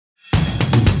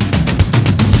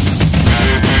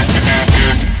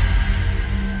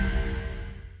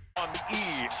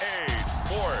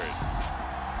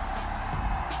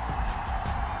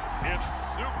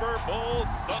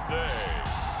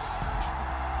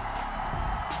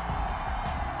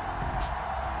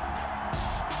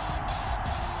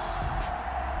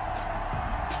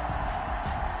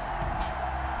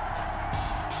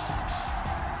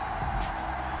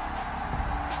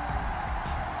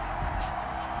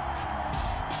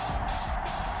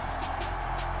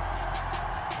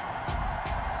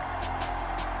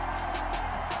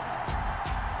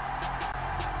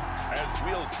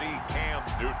we'll see Cam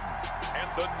Newton and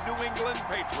the New England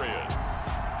Patriots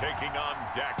taking on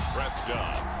Dak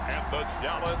Prescott and the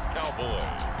Dallas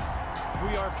Cowboys.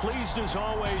 We are pleased as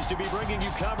always to be bringing you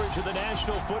coverage of the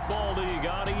National Football League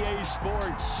on EA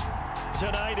Sports.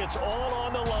 Tonight it's all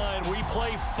on the line. We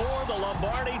play for the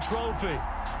Lombardi Trophy,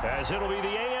 as it'll be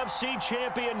the AFC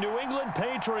champion New England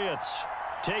Patriots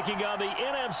taking on the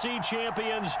NFC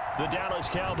champions, the Dallas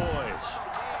Cowboys.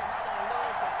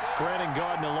 Brandon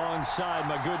Gaudin alongside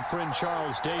my good friend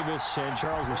Charles Davis. And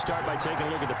Charles, will start by taking a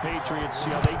look at the Patriots.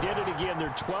 You know, they did it again. Their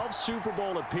 12th Super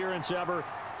Bowl appearance ever.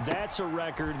 That's a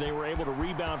record. They were able to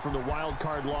rebound from the wild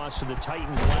card loss to the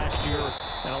Titans last year.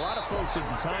 And a lot of folks at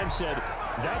the time said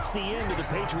that's the end of the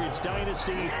Patriots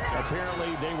dynasty.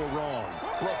 Apparently, they were wrong.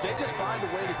 Look, they just find a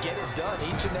way to get it done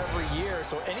each and every year.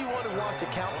 So anyone who wants to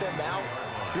count them out,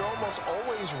 you're almost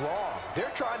always wrong. They're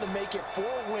trying to make it 4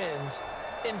 wins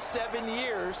in 7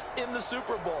 years in the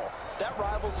Super Bowl. That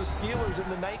rivals the Steelers in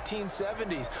the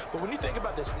 1970s. But when you think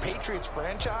about this Patriots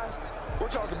franchise, we're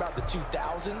talking about the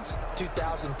 2000s,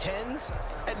 2010s,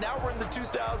 and now we're in the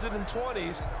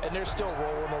 2020s, and they're still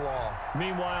rolling along.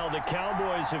 Meanwhile, the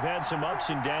Cowboys have had some ups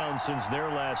and downs since their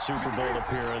last Super Bowl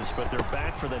appearance, but they're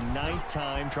back for the 9th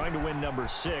time, trying to win number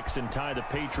 6 and tie the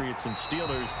Patriots and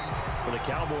Steelers. For the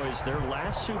Cowboys, their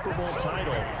last Super Bowl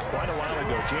title quite a while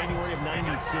ago, January of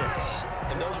 '96.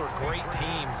 And those were great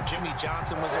teams. Jimmy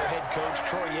Johnson was their head coach.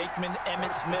 Troy Aikman,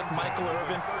 Emmitt Smith, Michael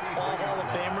Irvin, all Hall of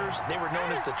Famers. They were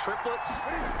known as the Triplets.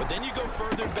 But then you go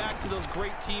further back to those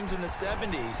great teams in the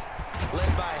 70s,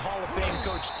 led by Hall of Fame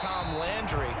coach Tom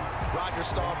Landry, Roger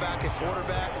Staubach at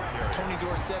quarterback, Tony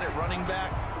Dorsett at running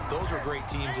back. Those were great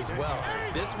teams as well.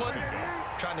 This one,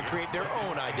 trying to create their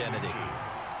own identity.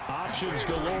 Options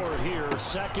galore here.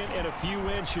 2nd and a few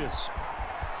inches.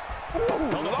 Well,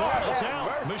 the ball is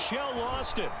out. Michelle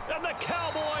lost it, and the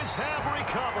Cowboys have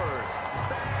recovered.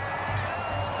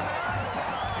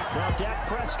 Now Dak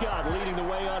Prescott leading the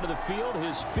way onto the field.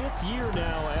 His 5th year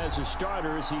now as a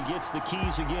starter as he gets the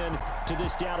keys again to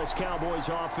this Dallas Cowboys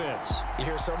offense. You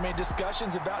hear so many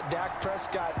discussions about Dak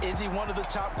Prescott. Is he one of the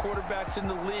top quarterbacks in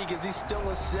the league? Is he still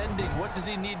ascending? What does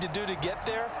he need to do to get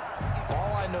there?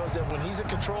 All I know is that when he's in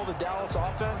control of the Dallas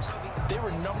offense, they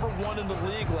were #1 in the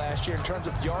league last year in terms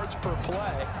of yards per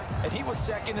play, and he was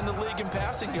 2nd in the league in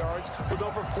passing yards with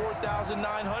over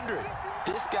 4,900.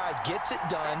 This guy gets it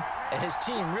done, and his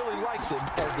team really likes him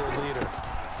as their leader.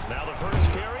 Now the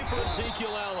first carry for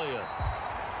Ezekiel Elliott.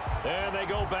 And they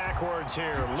go backwards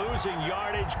here, losing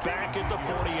yardage back at the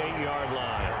 48-yard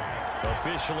line.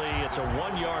 Officially, it's a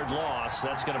 1-yard loss.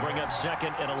 That's going to bring up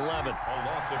 2nd and 11.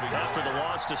 After the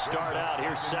loss to start out,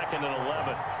 here's 2nd and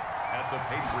 11. At the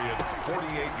Patriots'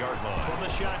 48-yard line. From the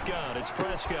shotgun, it's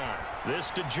Prescott.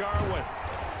 This to Jarwin.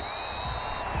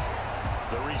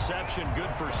 The reception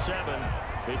good for 7.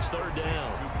 It's 3rd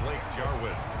down. To Blake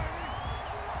Jarwin.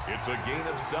 It's a gain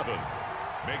of 7.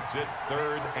 Makes it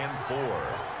 3rd and 4.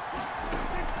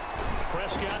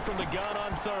 Prescott from the gun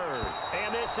on 3rd.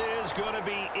 And this is going to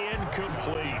be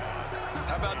incomplete.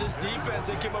 How about this defense?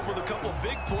 They came up with a couple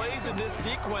big plays in this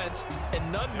sequence,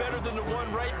 and none better than the one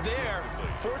right there,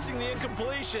 forcing the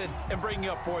incompletion and bringing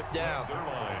up 4th down. Their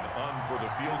line on for the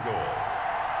field goal.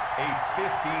 A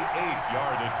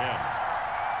 58-yard attempt.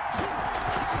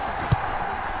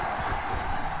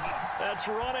 That's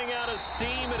running out of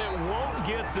steam, and it won't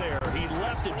get there. He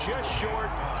left it just short.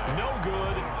 No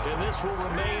good, and this will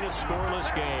remain a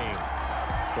scoreless game.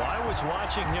 Well, I was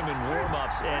watching him in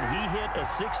warm-ups, and he hit a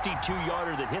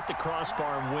 62-yarder that hit the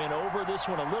crossbar and went over. This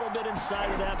one a little bit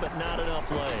inside of that, but not enough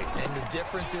leg. And the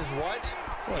difference is what?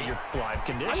 Well, your live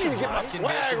conditions.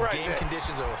 Game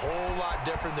conditions are a whole lot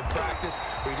different than practice,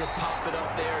 where you just pop it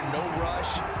up there, no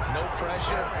rush, no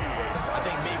pressure. I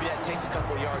think maybe that takes a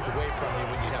couple yards away from you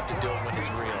when you have to do it when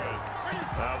it's real.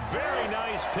 A very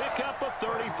nice pickup of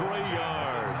 33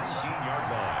 yards.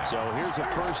 So here's a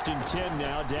 1st and 10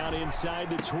 now, down inside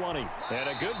the 20. And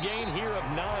a good gain here of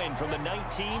 9 from the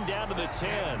 19 down to the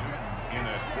 10. In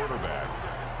at quarterback,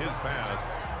 his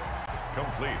pass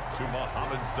complete to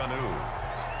Mohamed Sanu.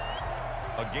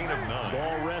 A gain of 9.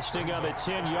 Ball resting on the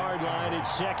 10-yard line. It's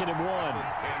 2nd and 1.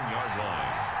 10-yard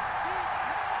line.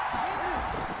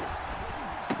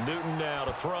 Newton now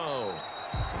to throw.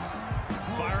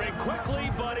 Firing quickly,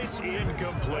 but it's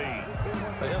incomplete.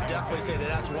 He'll definitely say that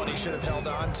that's one he should have held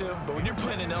on to. But when you're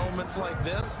playing in elements like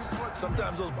this,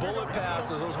 sometimes those bullet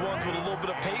passes, those ones with a little bit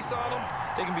of pace on them,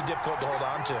 they can be difficult to hold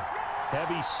on to.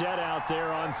 Heavy set out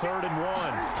there on 3rd and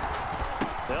 1.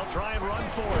 They'll try and run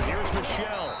for it. Here's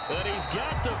Michelle. And he's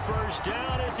got the 1st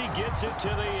down as he gets it to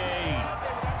the 8.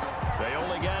 They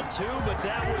only got 2, but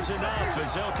that was enough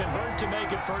as they'll convert to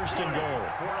make it 1st and goal.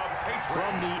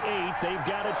 From the 8, they've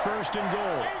got it 1st and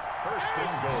goal. 1st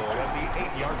and goal at the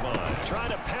 8-yard line.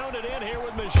 Trying to pound it in here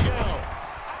with Michel.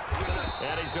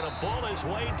 And he's going to bull his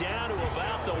way down to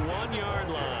about the 1-yard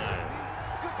line.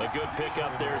 A good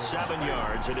pickup there, 7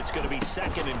 yards, and it's going to be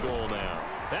 2nd and goal now.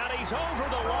 And he's over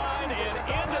the line and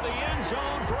into the end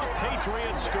zone for a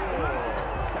Patriot score.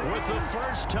 With the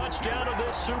first touchdown of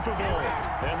this Super Bowl.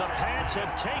 And the Pats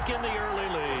have taken the early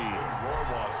lead.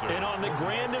 And on the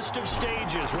grandest of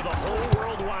stages, with the whole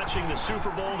world watching the Super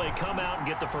Bowl, they come out and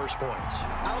get the first points.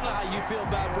 I don't know how you feel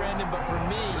about Brandon, but for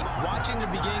me, watching the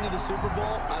beginning of the Super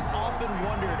Bowl, I've often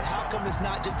wondered how come it's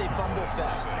not just a fumble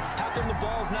fest? How come the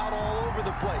ball's not all over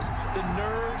the place? The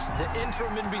nerves, the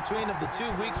interim in between of the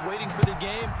 2 weeks waiting for the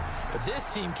game. But this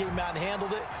team came out and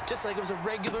handled it just like it was a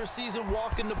regular season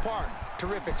walk in the park.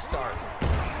 Terrific start.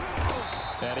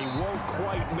 And he won't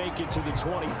quite make it to the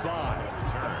 25.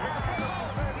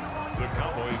 The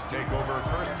Cowboys take over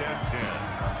 1st and 10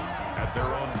 at their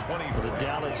own 20. The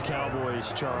Dallas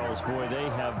Cowboys, Charles, boy, they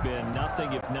have been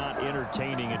nothing if not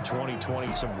entertaining in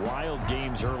 2020. Some wild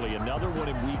games early. Another one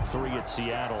in Week 3 at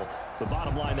Seattle. The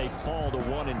bottom line, they fall to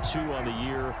 1-2 on the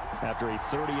year after a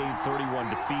 38-31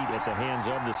 defeat at the hands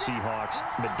of the Seahawks.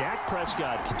 But Dak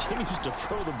Prescott continues to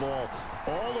throw the ball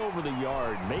all over the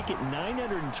yard, make it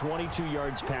 922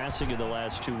 yards passing in the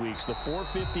last 2 weeks. The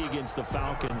 450 against the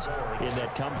Falcons in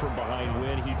that come-from-behind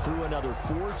win. He threw another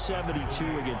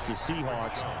 472 against the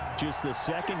Seahawks. Just the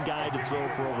second guy to throw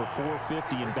for over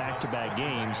 450 in back-to-back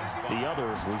games. The other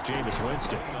was Jameis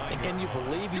Winston. And can you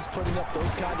believe he's putting up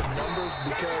those kind of numbers?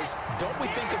 Because don't we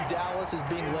think of Dallas as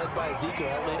being led by Ezekiel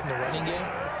Elliott in the running game?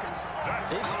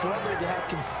 They've struggled to have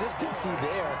consistency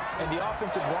there, and the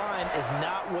offensive line is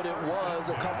not what it was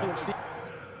a couple of seasons.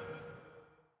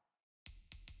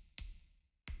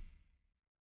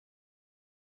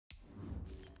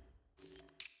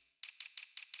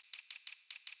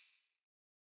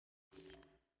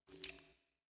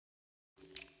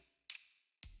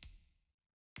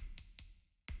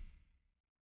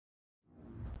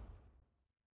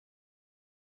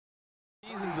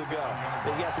 Ago.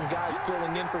 They've got some guys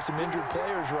filling in for some injured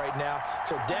players right now.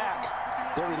 So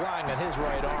Dak, they're relying on his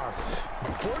right arm.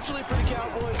 Fortunately for the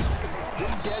Cowboys,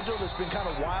 this schedule that's been kind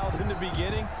of wild in the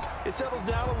beginning, it settles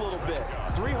down a little bit.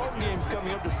 3 home games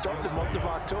coming up to start the month of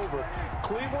October.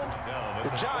 Cleveland,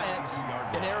 the Giants,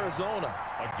 and Arizona.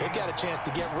 They've got a chance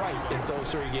to get right in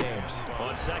those 3 games.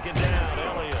 On 2nd down,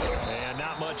 Elliott. And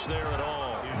not much there at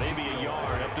all. Maybe a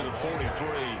yard up to the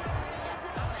 43.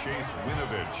 Chase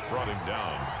Winovich brought him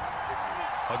down.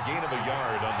 A gain of a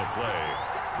yard on the play.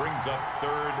 Brings up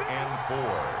 3rd and 4.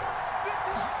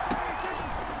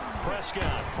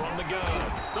 Prescott from the gun.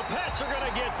 The Pats are going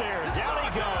to get there. Down he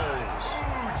goes.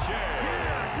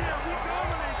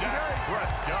 Dak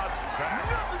Prescott sacked.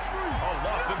 A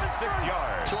loss of 6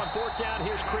 yards. So on 4th down,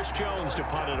 here's Chris Jones to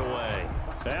punt it away.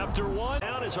 After 1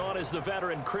 down is on as the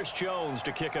veteran Chris Jones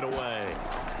to kick it away.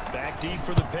 Back deep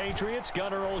for the Patriots,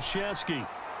 Gunnar Olszewski.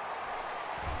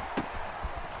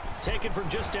 Taken from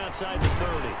just outside the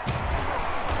 30.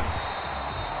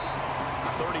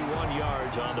 31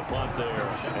 yards on the punt there.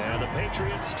 And the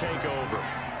Patriots take over.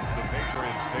 The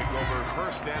Patriots take over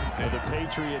 1st and 10. And the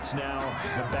Patriots now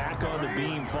back on the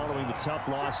beam following the tough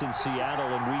loss in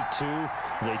Seattle in Week 2.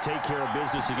 They take care of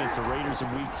business against the Raiders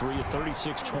in Week 3. A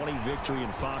 36-20 victory in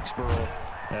Foxborough.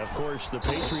 And of course, the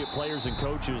Patriot players and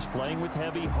coaches playing with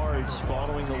heavy hearts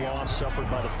following the loss suffered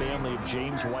by the family of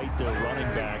James White, their running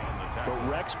back. But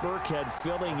Rex Burkhead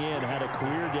filling in had a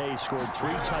career day, scored 3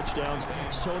 touchdowns.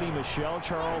 Sony Michel,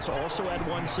 Charles, also had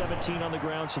 117 on the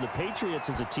ground. So the Patriots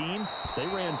as a team, they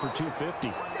ran for 250.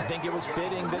 I think it was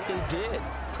fitting that they did.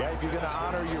 Yeah, if you're going to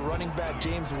honor your running back,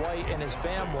 James White, and his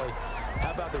family,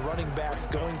 how about the running backs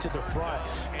going to the front?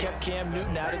 Kept Cam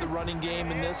Newton out of the running game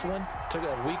in this one. Took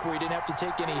a week where he didn't have to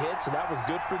take any hits, so that was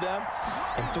good for them.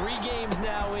 And 3 games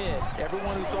now in,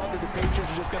 everyone who thought that the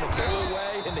Patriots were just going to go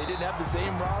away and they didn't have the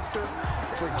same roster,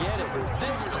 forget it. They're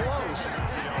this close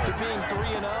to being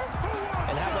 3-0.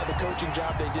 And how about the coaching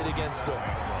job they did against the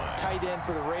tight end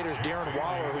for the Raiders, Darren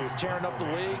Waller, who was tearing up the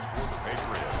league.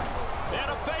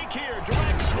 And a fake here.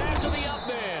 Direct snap to the up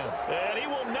man. And he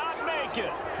will not make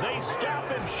it. They stop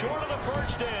him short of the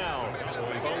 1st down.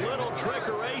 A little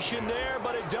trickeration there,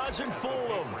 but it doesn't fool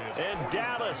them. And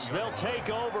Dallas, they'll take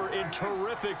over in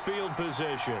terrific field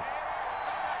position.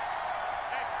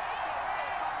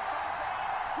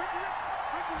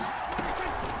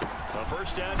 A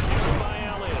 1st down kick by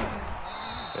Elliott.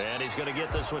 And he's going to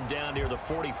get this one down near the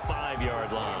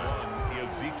 45-yard line.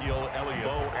 Ezekiel Elliott.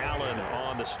 Bo Allen on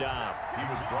on the stop. He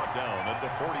was brought down at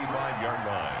the 45-yard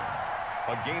line.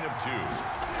 A gain of 2.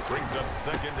 Brings up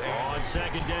second and... On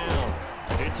second down,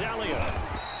 it's Elliott.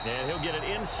 And he'll get it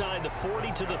inside the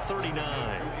 40 to the 39.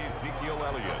 Ezekiel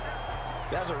Elliott.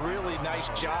 That's a really nice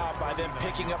job by them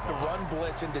picking up the run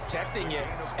blitz and detecting it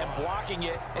and blocking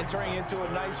it and turning it into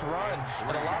a nice run.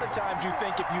 And a lot of times you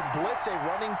think if you blitz a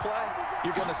running play,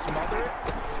 you're going to smother it.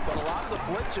 But a lot of the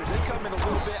blitzers, they come in a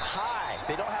little bit high.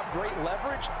 They don't have great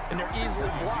leverage, and they're easily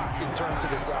blocked and turned to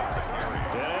the side.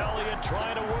 And Elliott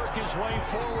trying to work his way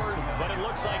forward, but it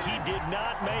looks like he did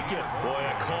not make it. Boy,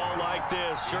 a call like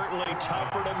this, certainly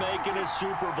tougher to make in a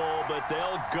Super Bowl, but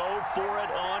they'll go for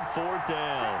it on 4th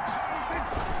down.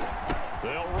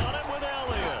 They'll run it with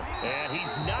Elliott, and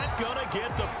he's not going to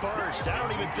get the first. I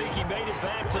don't even think he made it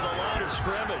back to the line of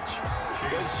scrimmage.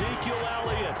 Ezekiel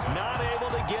Elliott not able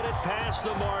to get it past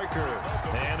the marker.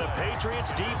 And the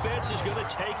Patriots defense is going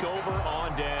to take over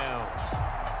on down.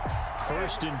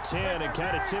 1st and 10, and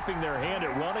kind of tipping their hand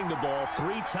at running the ball.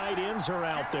 3 tight ends are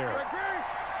out there.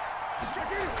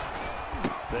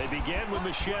 They begin with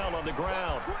Michel on the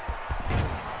ground.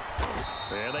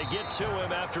 And they get to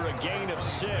him after a gain of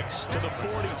 6 to the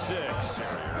 46.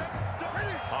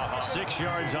 6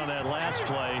 yards on that last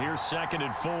play. Here's 2nd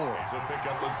and 4. It's a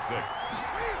pickup of 6.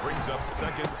 Brings up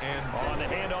second and... On the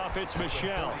handoff, it's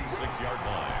Michel. 6-yard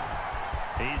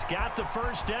line. He's got the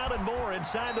first down and more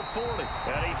inside the 40.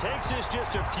 And he takes this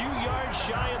just a few yards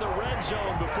shy of the red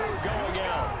zone before going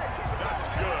out. That's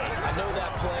good. I know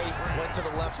that play went to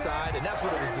the left side, and that's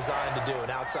what it was designed to do,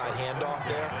 an outside handoff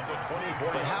there.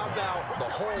 But how about the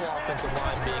whole offensive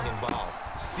line being involved?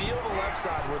 Seal the left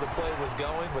side where the play was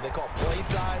going, what they call play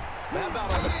side. But how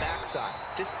about on the back side?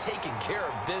 Just taking care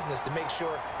of business to make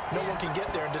sure no one can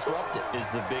get there and disrupt it. Is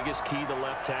the biggest key the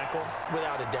left tackle?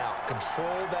 Without a doubt.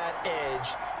 Control that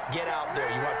edge. Get out there.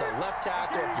 You want that left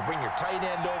tackle. If you bring your tight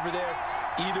end over there,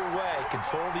 either way,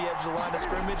 control the edge of the line of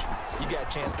scrimmage, you got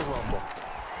a chance to rumble.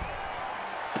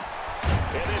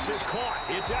 And this is caught.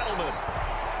 It's Edelman.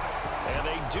 And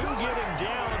they do get him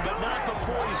down, but not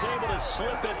before he's able to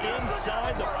slip it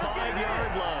inside the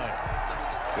 5-yard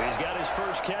line. He's got his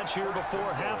first catch here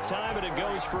before halftime, and it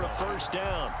goes for a first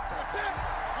down.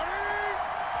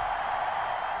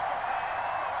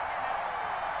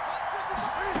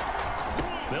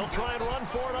 They'll try and run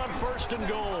for it on 1st and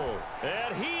goal.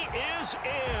 And he is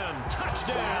in.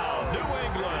 Touchdown, New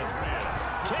England.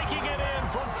 Taking it in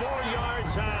from 4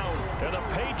 yards out. And the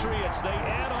Patriots, they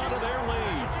add on to their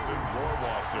lead.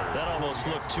 That almost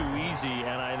looked too easy,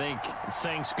 and I think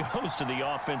thanks goes to the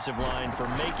offensive line for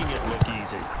making it look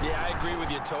easy. Yeah, I agree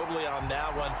with you totally on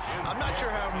that one. I'm not sure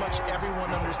how much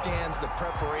everyone understands the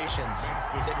preparations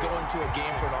that go into a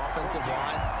game for an offensive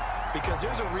line, because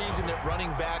there's a reason that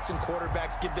running backs and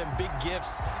quarterbacks give them big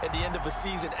gifts at the end of a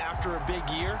season after a big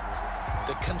year.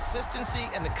 The consistency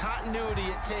and the continuity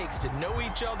it takes to know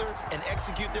each other and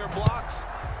execute their blocks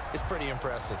is pretty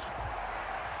impressive.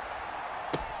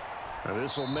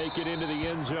 This will make it into the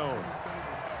end zone.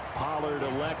 Pollard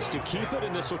elects to keep it,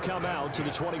 and this will come out to the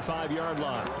 25-yard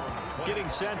line. Getting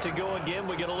set to go again,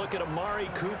 we get a look at Amari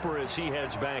Cooper as he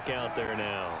heads back out there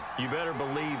now. You better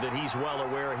believe that he's well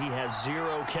aware he has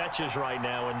 0 catches right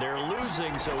now, and they're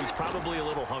losing, so he's probably a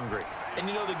little hungry. And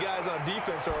you know the guys on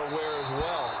defense are aware as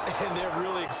well, and they're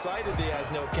really excited he has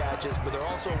no catches, but they're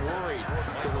also worried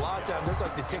because a lot of times that's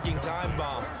like the ticking time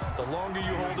bomb. The longer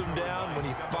you hold him down, when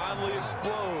he finally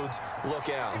explodes, look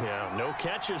out. Yeah, no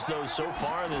catches, though, so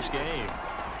far in this game.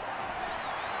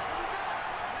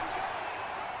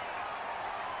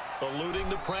 Eluding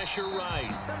the pressure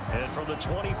right. And from the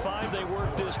 25, they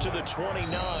work this to the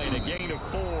 29, a gain of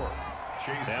 4.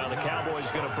 Now the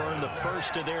Cowboys going to burn the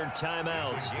first of their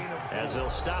timeouts as they'll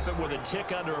stop it with a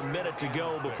tick under a minute to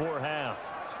go before half.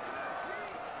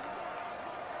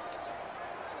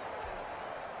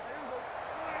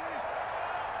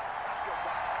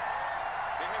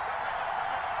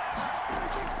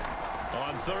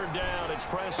 On 3rd down, it's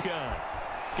Prescott.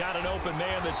 Got an open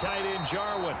man, the tight end,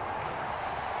 Jarwin.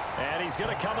 And he's going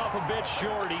to come up a bit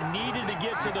short. He needed to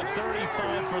get to the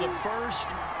 35 for the first,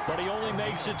 but he only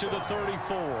makes it to the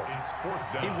 34.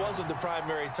 He wasn't the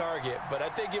primary target, but I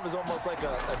think it was almost like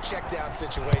a check down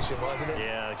situation, wasn't it?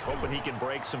 Yeah, hoping he can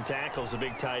break some tackles, a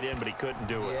big tight end, but he couldn't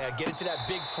do it. Yeah, get into that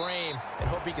big frame and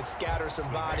hope he can scatter some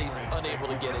bodies, unable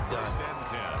to get it done.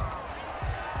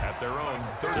 At their own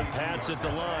 30. The Pats at the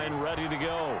line, ready to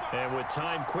go. And with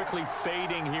time quickly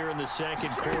fading here in the second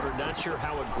quarter, not sure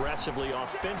how aggressively,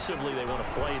 offensively they want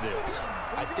to play this.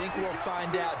 I think we'll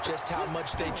find out just how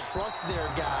much they trust their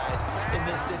guys in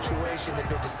this situation if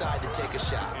they decide to take a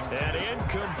shot. And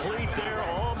incomplete there,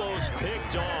 almost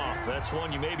picked off. That's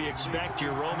one you maybe expect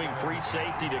your roaming free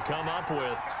safety to come up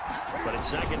with. But it's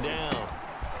second down.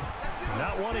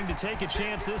 Not wanting to take a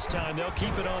chance this time. They'll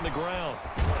keep it on the ground.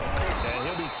 And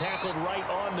he'll be tackled right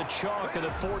on the chalk of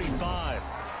the 45.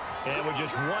 And with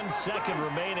just 1 second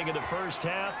remaining in the first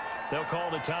half, they'll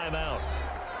call the timeout.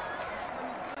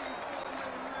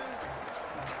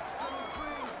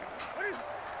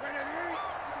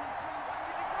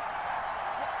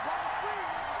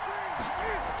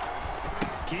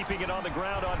 Keeping it on the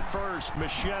ground on first,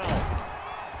 Michelle.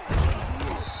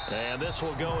 And this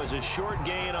will go as a short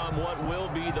gain on what will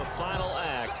be the final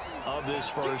act of this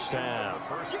first half.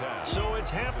 So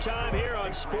it's halftime here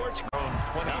on Sports.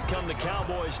 Out come the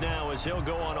Cowboys now as they'll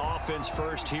go on offense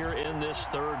first here in this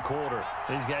third quarter.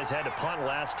 These guys had to punt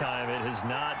last time. It has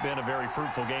not been a very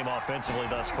fruitful game offensively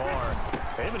thus far.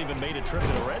 They haven't even made a trip to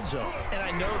the red zone. And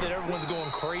I know that everyone's going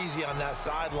crazy on that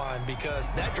sideline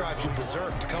because that drives you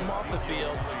berserk to come off the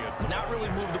field, not really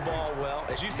move the ball well.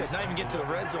 As you said, not even get to the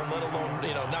red zone, let alone,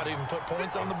 not even put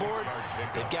points on the board.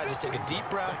 They've got to just take a deep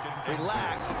breath,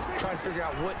 relax, try and figure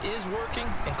out what is working,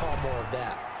 and call more of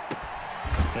that.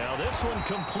 Now this one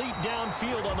complete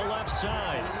downfield on the left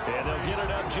side. And they'll get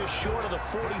it up just short of the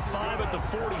 45 at the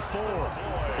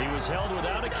 44. He was held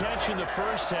without a catch in the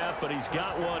first half, but he's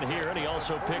got one here, and he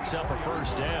also picks up a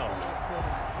first down.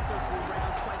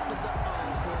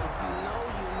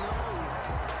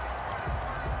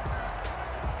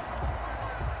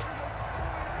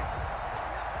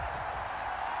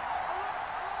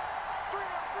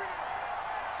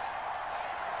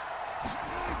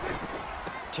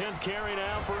 10th carry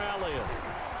now for Elliott.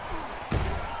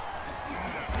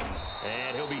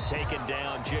 And he'll be taken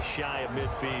down just shy of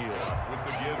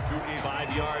midfield.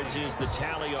 5 yards is the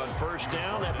tally on first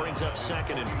down. That brings up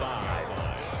 2nd and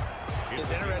 5.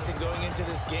 It's interesting going into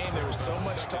this game. There was so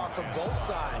much talk from both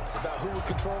sides about who would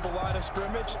control the line of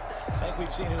scrimmage. I think we've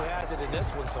seen who has it in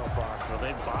this one so far. Well,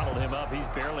 they've bottled him up. He's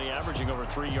barely averaging over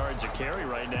 3 yards a carry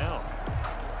right now.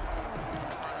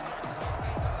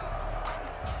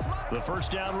 The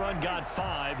first down run got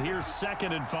 5. Here's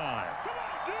 2nd and 5.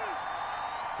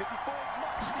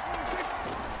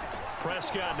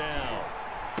 Prescott now.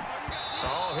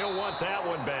 Oh, he'll want that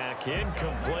one back.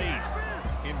 Incomplete.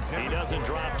 He doesn't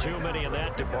drop too many in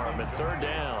that department. 3rd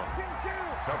down.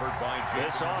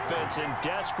 This offense in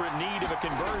desperate need of a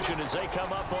conversion as they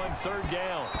come up on 3rd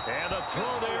down. And the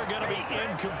throw there going to be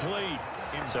incomplete.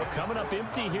 So coming up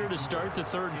empty here to start the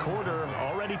 3rd quarter.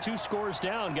 Already 2 scores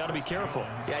down. Got to be careful.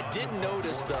 Yeah, I did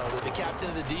notice, though, that the captain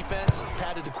of the defense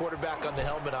patted the quarterback on the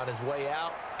helmet on his way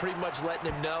out, pretty much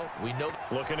letting him know we know.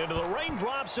 Looking into the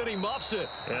raindrops, and he muffs it.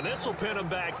 And this will pin him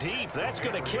back deep. That's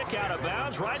going to kick out of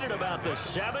bounds right at about the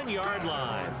 7-yard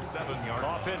line.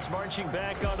 Offense marching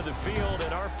back onto the field,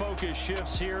 and our focus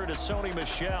shifts here to Sony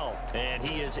Michel. And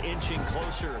he is inching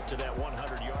closer to that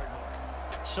 100-yard line.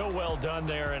 So well done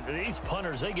there. And these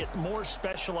punters, they get more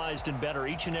specialized and better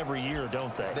each and every year,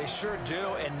 don't they? They sure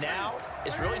do. And now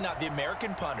it's really not the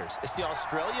American punters. It's the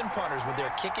Australian punters with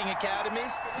their kicking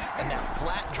academies and that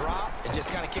flat drop and just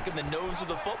kind of kicking the nose of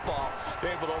the football.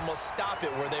 They're able to almost stop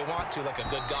it where they want to, like a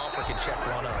good golfer can check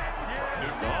one up.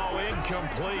 Oh,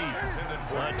 incomplete.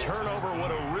 A turnover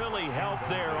would have really helped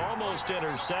there. Almost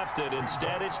intercepted.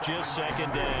 Instead, it's just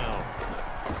 2nd down.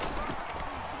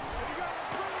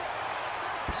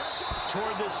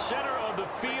 Toward the center of the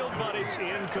field, but it's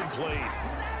incomplete.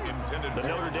 The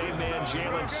Notre Dame man,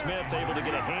 Jalen Smith, able to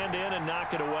get a hand in and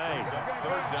knock it away.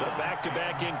 So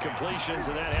back-to-back incompletions,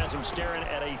 and that has him staring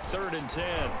at a 3rd and 10.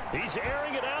 He's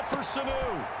airing it out for Sanu.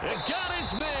 And got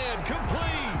his man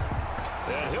complete.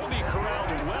 And he'll be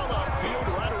corralled well upfield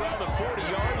right around the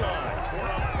 40-yard line.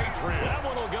 That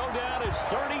one will go down as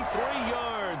 33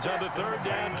 yards on the 3rd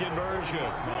down conversion.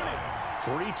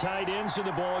 3 tight ends in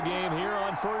the ball game here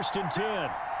on 1st and 10.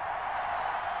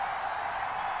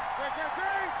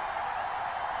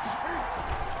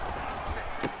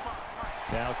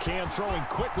 Now Cam throwing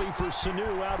quickly for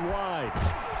Sanu out wide.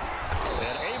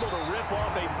 And able to rip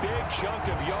off a big chunk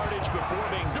of yardage before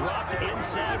being dropped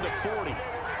inside the 40.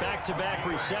 Back-to-back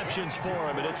receptions for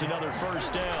him, and it's another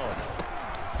 1st down.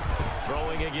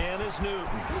 Throwing again is Newton.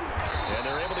 And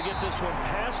they're able to get this one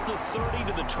past the 30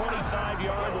 to the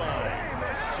 25-yard line.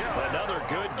 Another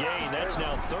good gain. That's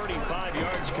now 35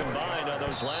 yards combined on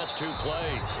those last 2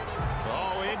 plays.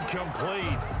 Oh,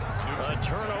 incomplete. A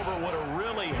turnover would have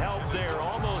really helped there.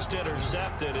 Almost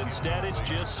intercepted. Instead, it's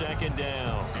just 2nd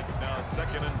down. It's now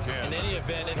 2nd and 10. In any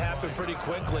event, it happened pretty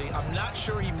quickly. I'm not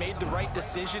sure he made the right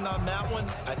decision on that one.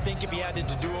 I think if he had it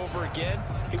to do over again,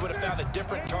 he would have found a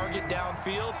different target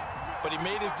downfield. But he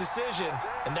made his decision,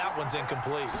 and that one's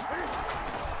incomplete.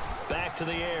 Back to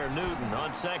the air, Newton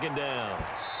on second down.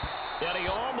 And he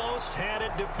almost had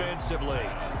it defensively.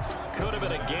 Could have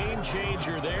been a game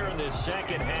changer there in this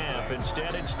second half.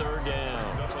 Instead, it's third down.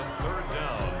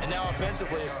 And now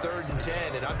offensively, it's 3rd and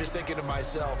 10. And I'm just thinking to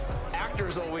myself,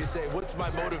 actors always say, what's my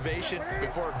motivation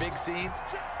before a big scene?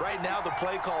 Right now, the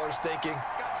play caller's thinking,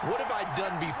 what have I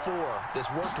done before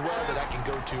that's worked well that I can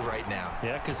go to right now?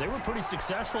 Yeah, because they were pretty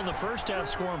successful in the first half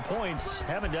scoring points.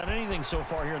 Haven't done anything so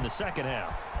far here in the second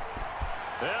half.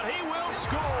 And he will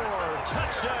score.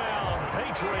 Touchdown,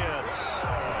 Patriots.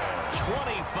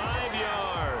 25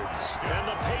 yards. And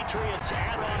the Patriots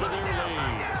add on to their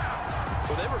lead.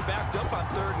 Well, they were backed up on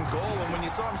 3rd and goal, and when you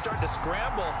saw him starting to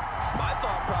scramble, my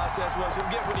thought process was he'll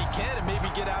get what he can and maybe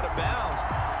get out of bounds.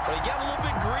 But he got a little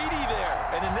bit greedy there.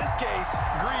 And in this case,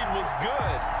 greed was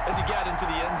good as he got into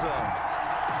the end zone.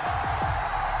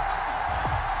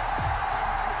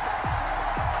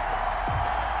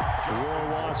 Roy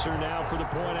Wasser now for the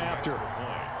point after.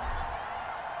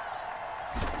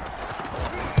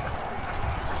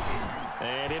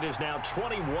 And it is now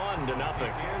 21-0.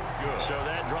 So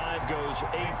that drive goes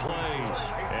 8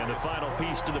 plays. And the final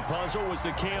piece to the puzzle was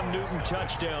the Cam Newton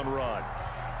touchdown run.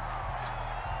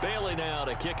 Bailey now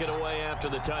to kick it away after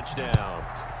the touchdown.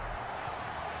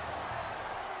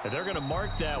 And they're going to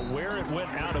mark that where it went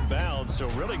out of bounds. So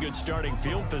really good starting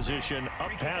field position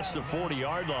up past the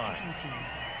 40-yard line.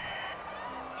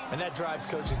 And that drives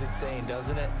coaches insane,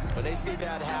 doesn't it? When they see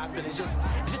that happen, it just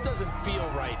doesn't feel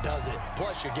right, does it?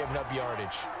 Plus, you're giving up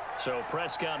yardage. So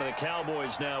Prescott and the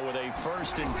Cowboys now with a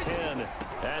 1st and 10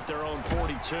 at their own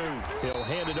 42. He'll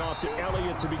hand it off to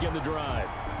Elliott to begin the drive.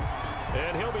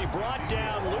 And he'll be brought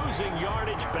down, losing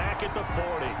yardage back at the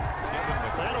 40.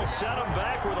 That'll set him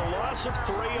back with a loss of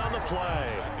 3 on the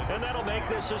play. And that'll make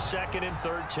this a 2nd and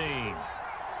 13.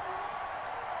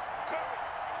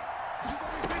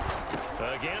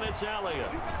 Again, it's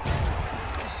Elliott.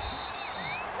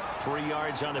 3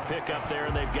 yards on the pickup there,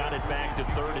 and they've got it back to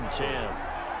 3rd and 10.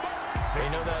 You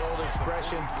know that old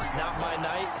expression, it's not my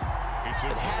night?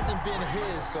 It hasn't been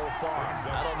his so far.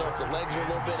 I don't know if the legs are a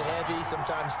little bit heavy.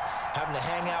 Sometimes having to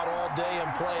hang out all day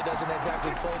and play doesn't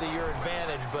exactly play to your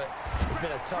advantage, but it's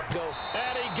been a tough go.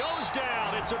 And he goes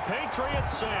down. It's a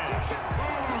Patriots sack.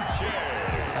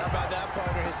 How about that,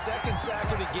 partner? His 2nd sack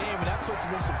of the game, and that puts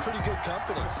him in some pretty good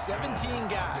company. 17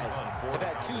 guys have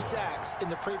had 2 sacks in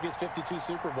the previous 52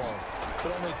 Super Bowls,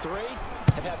 but only 3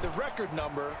 have had the record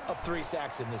number of 3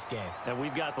 sacks in this game. And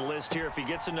we've got the list here. If he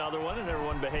gets another one and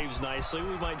everyone behaves nicely,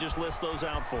 we might just list those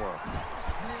out for him.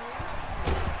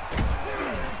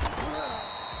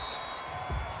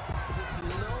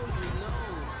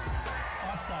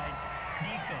 Offside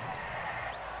defense.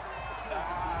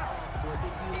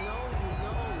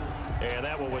 And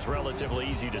that one was relatively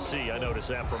easy to see. I noticed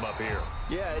that from up here.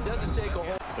 Yeah, it doesn't take a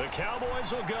whole... The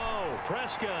Cowboys will go.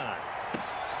 Prescott.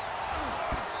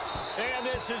 And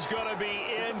this is going to be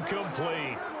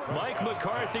incomplete. Mike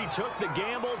McCarthy took the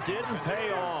gamble, didn't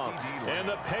pay off. And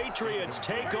the Patriots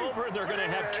take over. They're going to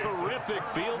have terrific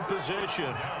field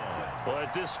position. Well,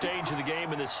 at this stage of the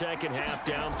game in the second half,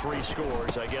 down 3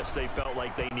 scores, I guess they felt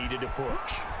like they needed to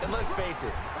push. And let's face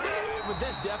it, with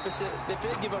this deficit, if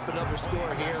they give up another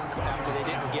score here after they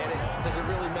didn't get it, does it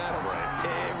really matter?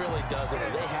 Right. It really doesn't.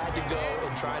 They had to go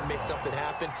and try and make something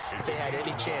happen if they had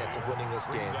any chance of winning this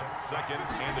game. 2nd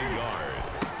and a yard.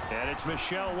 And it's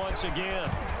Michel once again.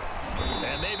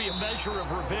 And maybe a measure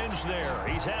of revenge there.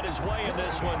 He's had his way in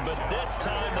this one, but this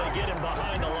time they get him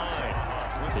behind the line.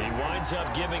 He winds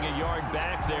up giving a yard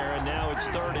back there, and now it's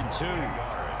 3rd and 2.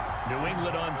 New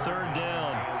England on 3rd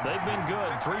down. They've been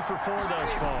good, 3 for 4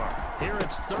 thus far. Here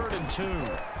it's 3rd and 2.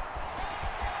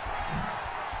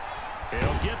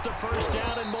 He'll get the 1st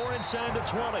down and more inside the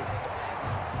 20.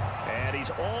 And he's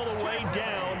all the way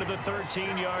down to the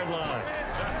 13-yard line.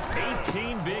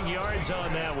 18 big yards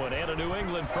on that one, and a New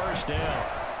England 1st down.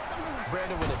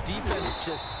 Brandon, when a defense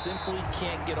just simply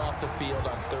can't get off the field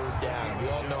on 3rd down, we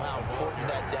all know how important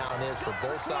that down is for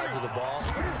both sides of the ball.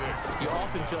 You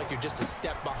often feel like you're just a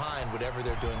step behind whatever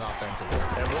they're doing offensively.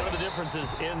 And one of the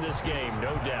differences in this game,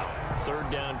 no doubt, 3rd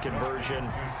down conversion,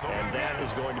 and that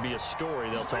is going to be a story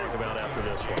they'll talk about after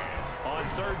this one. On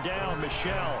 3rd down,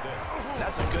 Michel.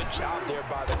 That's a good job there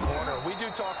by the corner. We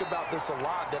do talk about this a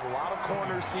lot, that a lot of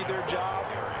corners see their job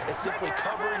as simply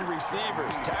covering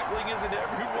receivers. Tackling isn't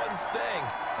everyone's thing.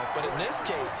 But in this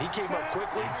case, he came up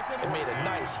quickly and made a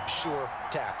nice, sure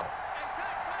tackle.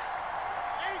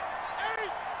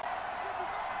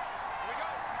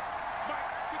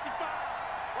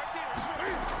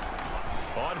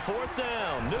 On 4th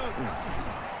down, Newton.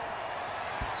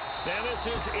 And this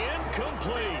is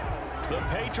incomplete. The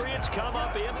Patriots come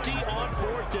up empty on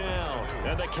 4th down.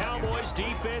 And the Cowboys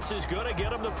defense is going to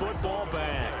get them the football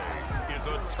back.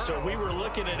 So we were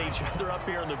looking at each other up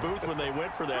here in the booth when they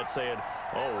went for that saying,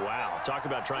 oh, wow, talk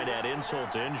about trying to add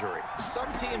insult to injury. Some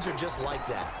teams are just like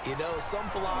that. You know, some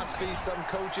philosophies, some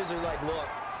coaches are like, look,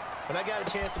 when I got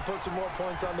a chance to put some more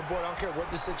points on the board, I don't care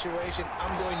what the situation,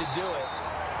 I'm going to do it.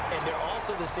 And they're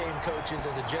also the same coaches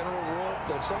as a general rule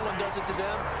that if someone does it to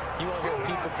them, you won't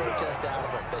hear people protest out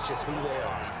of them. That's just who they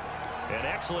are. An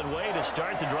excellent way to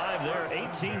start the drive there,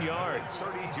 18 yards.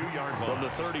 32-yard line. From the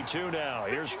 32 now,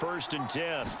 here's 1st and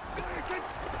 10.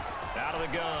 Out of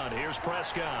the gun, here's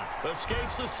Prescott.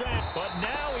 Escapes the sack, but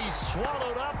now he's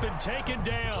swallowed up and taken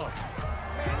down.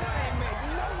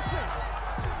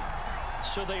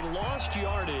 So they lost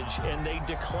yardage, and they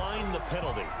declined the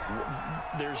penalty.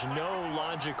 There's no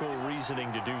logical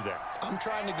reasoning to do that. I'm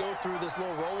trying to go through this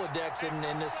little Rolodex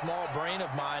in this small brain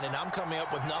of mine, and I'm coming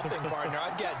up with nothing, partner.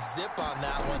 I've got zip on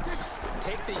that one.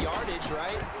 Take the yardage,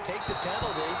 right? Take the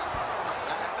penalty.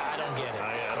 I don't get it.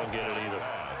 I don't get it either.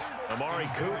 Amari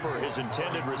Cooper, his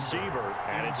intended receiver,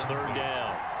 and it's 3rd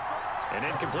down. An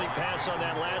incomplete pass on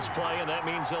that last play, and that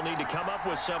means they'll need to come up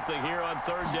with something here on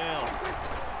 3rd down.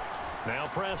 Now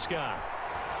Prescott.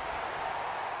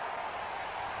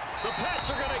 The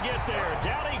Pats are going to get there.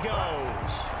 Down he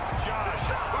goes. Josh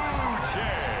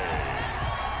Uche.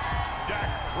 Dak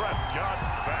Prescott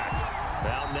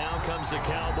sacked. Now comes the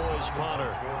Cowboys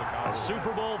punter. A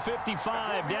Super Bowl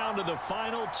 55 down to the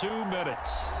final 2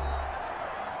 minutes.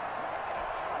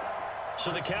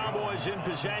 So the Cowboys in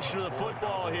possession of the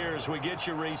football here as we get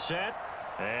you reset.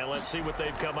 And let's see what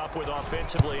they've come up with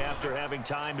offensively after having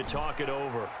time to talk it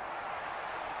over.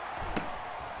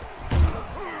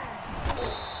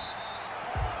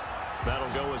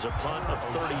 That'll go as a punt of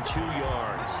 32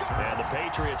 yards. And the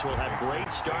Patriots will have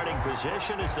great starting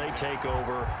position as they take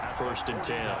over 1st and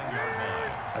 10.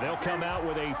 And they'll come out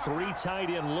with a 3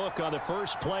 tight end look on the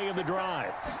first play of the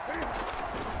drive.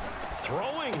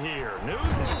 Throwing here,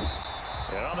 Newton.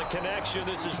 And on the connection,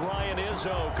 this is Ryan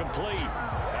Izzo, complete.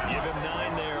 Give him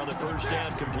 9 there on the 1st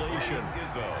down completion.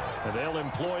 And they'll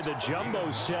employ the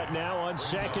jumbo set now on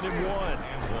 2nd and 1.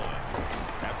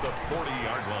 At the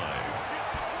 40-yard line.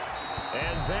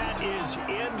 And that is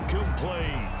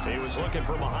incomplete. He was looking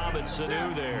for Mohamed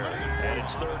Sanu there. And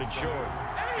it's 3rd and short.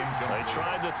 They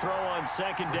tried to throw on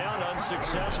 2nd down,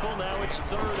 unsuccessful. Now it's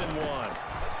 3rd and 1.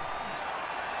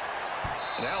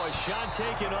 Now a shot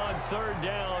taken on 3rd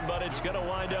down, but it's going to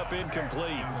wind up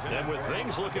incomplete. And with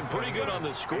things looking pretty good on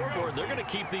the scoreboard, they're going to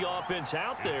keep the offense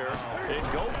out there and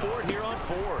go for it here on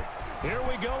 4th. Here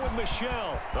we go with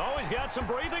Michel. Oh, he's got some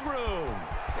breathing room.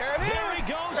 There he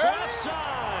goes left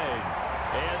side.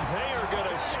 And they are going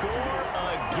to score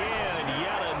again.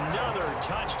 Yet another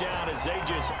touchdown as they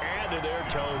just add to their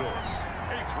totals.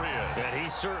 And he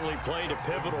certainly played a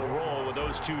pivotal role with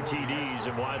those 2 TDs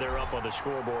and why they're up on the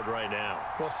scoreboard right now.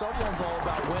 Well, someone's all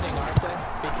about winning, aren't they?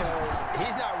 Because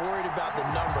he's not worried about the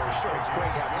numbers. Sure, it's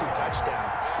great to have 2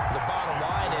 touchdowns. The bottom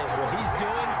line is what he's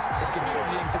doing is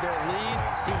contributing to their lead.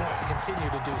 He wants to continue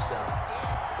to do so.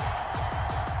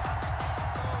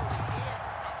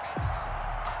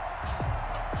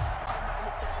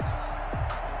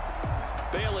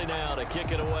 Bailey now to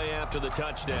kick it away after the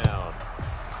touchdown.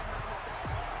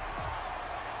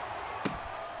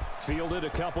 Fielded a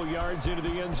couple yards into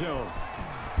the end zone.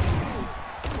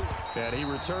 And he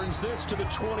returns this to the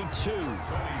 22. Tony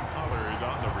Pollard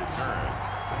on the return.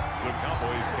 The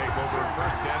Cowboys take over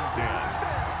 1st and 10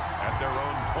 at their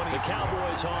own 20. The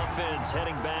Cowboys offense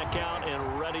heading back out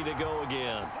and ready to go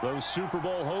again. Those Super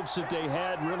Bowl hopes that they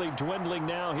had really dwindling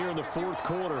now here in the 4th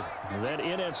quarter. That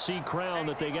NFC crown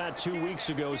that they got 2 weeks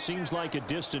ago seems like a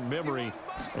distant memory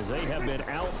as they have been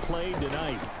outplayed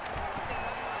tonight.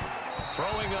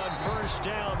 Throwing on 1st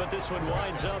down, but this one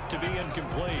winds up to be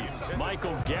incomplete.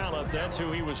 Michael Gallup, that's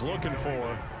who he was looking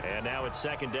for. And now it's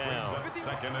 2nd down.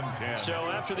 2nd and 10. So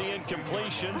after the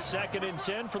incompletion, 2nd and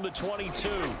 10 from the 22.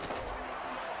 And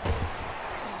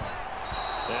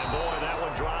boy, that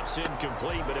one drops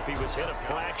incomplete, but if he was hit a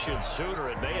fraction sooner,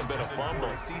 it may have been a fumble.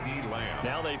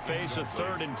 Now they face a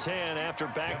 3rd and 10 after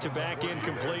back-to-back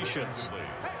incompletions.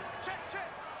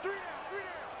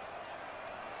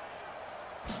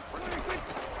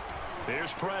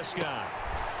 Here's Prescott.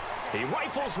 He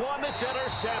rifles one that's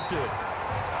intercepted.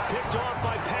 Picked off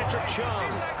by Patrick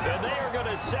Chung. And they are going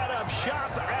to set up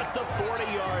shop at the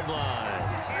 40-yard line.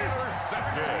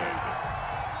 Intercepted.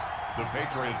 The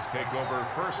Patriots take over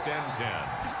 1st and 10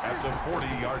 at the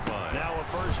 40-yard line. Now a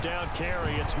 1st down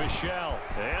carry. It's Michel.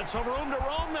 And some room to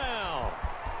roam now.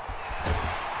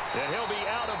 And he'll be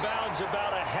out of bounds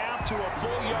about a half to a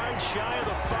full yard shy of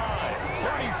the 5.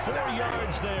 34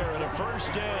 yards there and a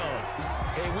first down.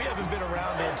 Hey, we haven't been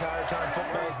around the entire time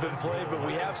football's been played, but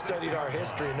we have studied our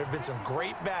history, and there have been some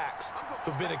great backs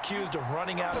who've been accused of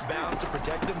running out of bounds to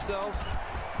protect themselves.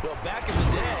 Well, back in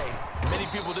the day, many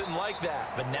people didn't like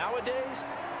that. But nowadays,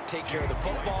 take care of the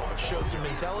football, show some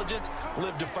intelligence,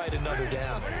 live to fight another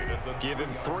down. Give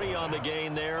him 3 on the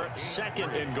gain there.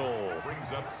 2nd and goal.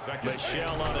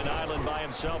 Michel on an island by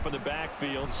himself in the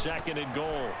backfield. 2nd and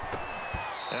goal.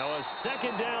 Now a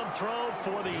 2nd down throw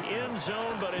for the end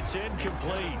zone, but it's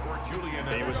incomplete.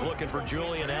 He was looking for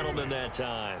Julian Edelman that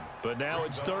time. But now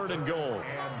it's 3rd and goal.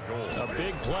 A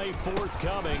big play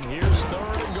forthcoming. Here's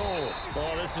 3rd and goal.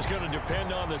 Well, this is going to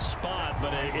depend on the spot,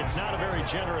 but it's not a very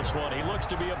generous one. He looks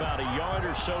to be about a yard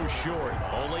or so short.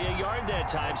 Only a yard that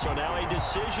time, so now a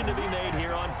decision to be made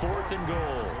here on 4th and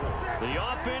goal.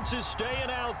 The offense is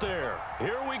staying out there.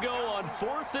 Here we go on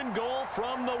 4th and goal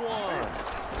from the 1.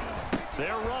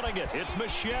 They're running it. It's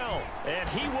Michel, and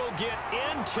he will get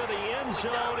into the end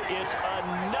zone. It's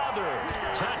another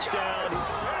touchdown.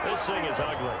 This thing is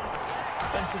ugly.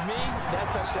 And to me, that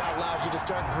touchdown allows you to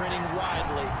start grinning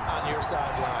widely on your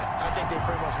sideline. I think they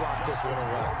pretty much locked this one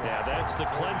away. Yeah, that's the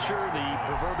clincher, the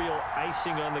proverbial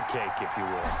icing on the cake, if you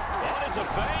will. And it's a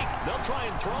fake. They'll try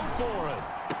and throw for it.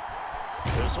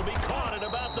 This will be caught at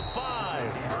about the 5.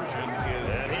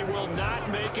 And he will not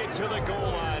make it to the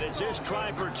goal line as his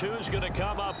try for 2 is going to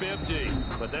come up empty.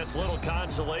 But that's little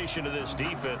consolation to this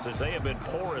defense as they have been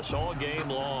porous all game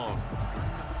long.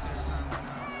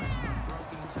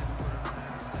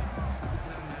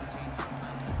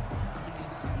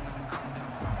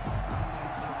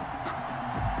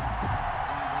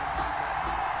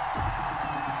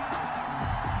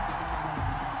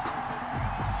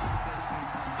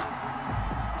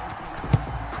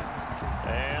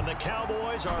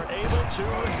 Cowboys are able to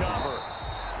recover.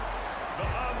 The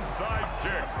onside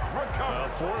kick. Recover.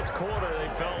 4th quarter, they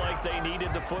felt like they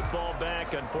needed the football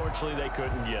back. Unfortunately, they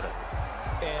couldn't get it.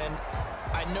 And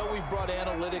I know we've brought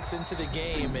analytics into the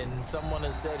game, and someone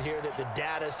has said here that the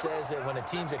data says that when a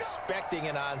team's expecting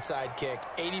an onside kick,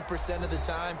 80% of the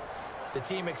time, the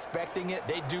team expecting it,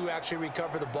 they do actually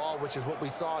recover the ball, which is what we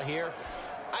saw here.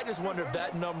 I just wonder if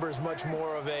that number is much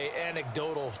more of a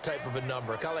anecdotal type of a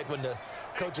number. Kind of like when the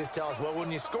coaches tell us, well, when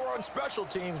you score on special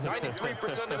teams,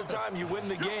 93% of the time you win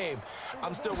the game.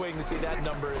 I'm still waiting to see that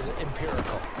number is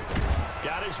empirical.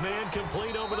 Got his man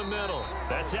complete over the middle.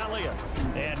 That's Elliott.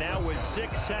 And now with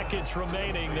 6 seconds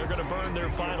remaining, they're going to burn their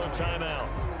final timeout.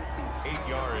 8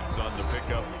 yards on the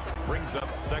pickup. Brings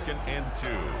up 2nd and 2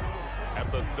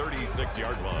 at the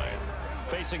 36-yard line.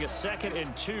 Facing a 2nd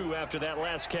and 2 after that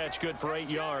last catch, good for 8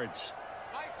 yards.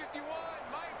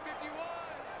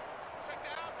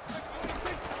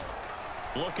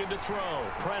 Looking to throw.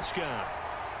 Prescott.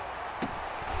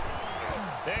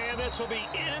 And this will be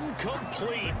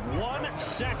incomplete. 1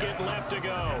 second left to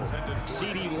go.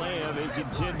 CeeDee Lamb is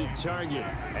intended target.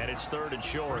 And it's 3rd and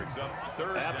short.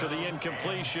 After the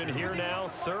incompletion, here now,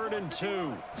 3rd and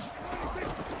 2.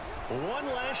 One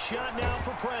last shot now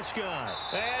for Prescott.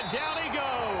 And down he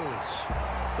goes.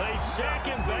 They sack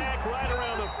him back right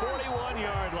around the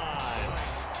 41-yard line.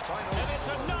 And it's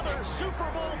another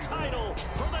Super Bowl title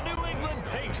for the New England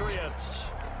Patriots.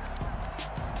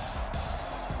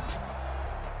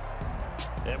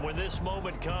 And when this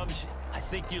moment comes, I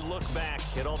think you look back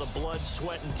at all the blood,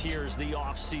 sweat, and tears, the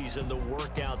offseason, the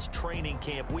workouts, training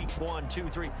camp, week 1, 2,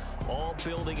 3, all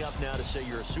building up now to say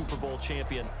you're a Super Bowl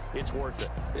champion. It's worth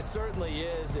it. It certainly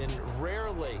is, and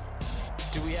rarely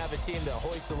do we have a team that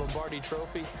hoists the Lombardi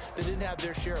Trophy that didn't have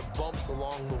their share of bumps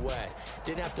along the way,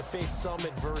 didn't have to face some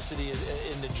adversity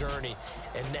in the journey,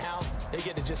 and now they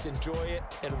get to just enjoy it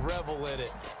and revel in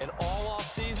it. And all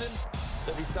offseason,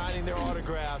 they'll be signing their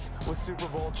autographs with Super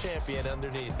Bowl champion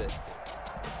underneath it.